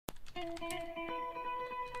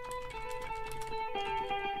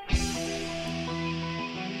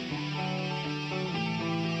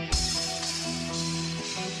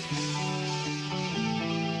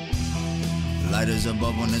Light is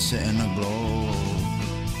above when it's hitting the globe.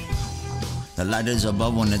 The light is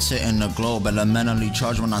above when it's hitting the globe. Elementally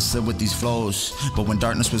charged when I slid with these flows. But when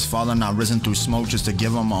darkness was falling, I risen through smoke just to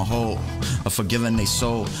give them a hope of forgiving they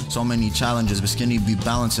soul. So many challenges, but skinny be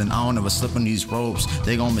balancing. I don't ever slip in these ropes.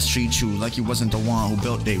 They gon' mistreat you like you wasn't the one who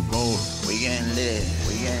built they road. We getting lit,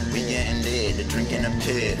 we getting lit. The drink in the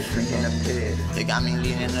pit, they got me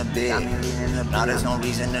leaning a bit. Now there's no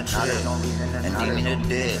reason to trip, and demon to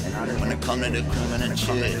dip. When it come to the cream and the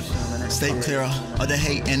chips, stay clear of the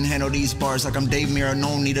hate and handle these bars like I'm Dave Mirra.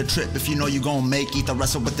 No need a trip if you know you gon' make. Eat the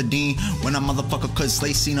wrestle with the dean when a motherfucker could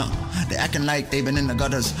slay Cena. They acting like they been in the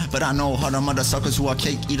gutters, but I know how the mother suckers who are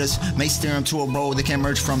cake eaters may steer them to a road they can't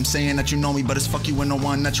merge from. Saying that you know me, but it's fuck you and the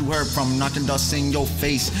one that you heard from. Knocking dust in your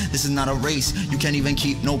face. This is not a race. You can't even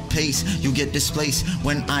keep no pace. You get displaced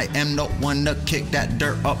when I am the one to kick that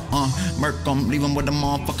dirt up. Murk 'em, leave 'em where the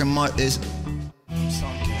motherfucking mud is.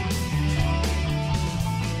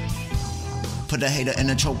 Put a hater in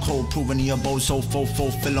a chokehold, proving he a bow so full,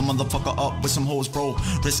 fill a motherfucker up with some hoes, bro.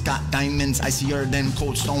 Wrist got diamonds, icier than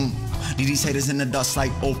cold stone. Leave these haters in the dust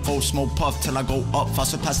like Ofo, smoke puff till I go up,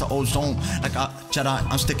 faster past the ozone. Like a Jedi,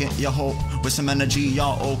 I'm sticking your hope with some energy,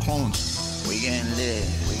 y'all old clones. We getting lit,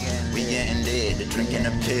 we getting lit. The drink in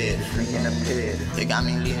the pit, they got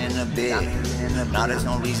me leaning a bit. Now there's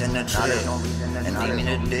no reason to trip, and demon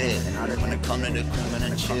to dip. When it come to the cream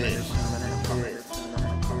and the chips.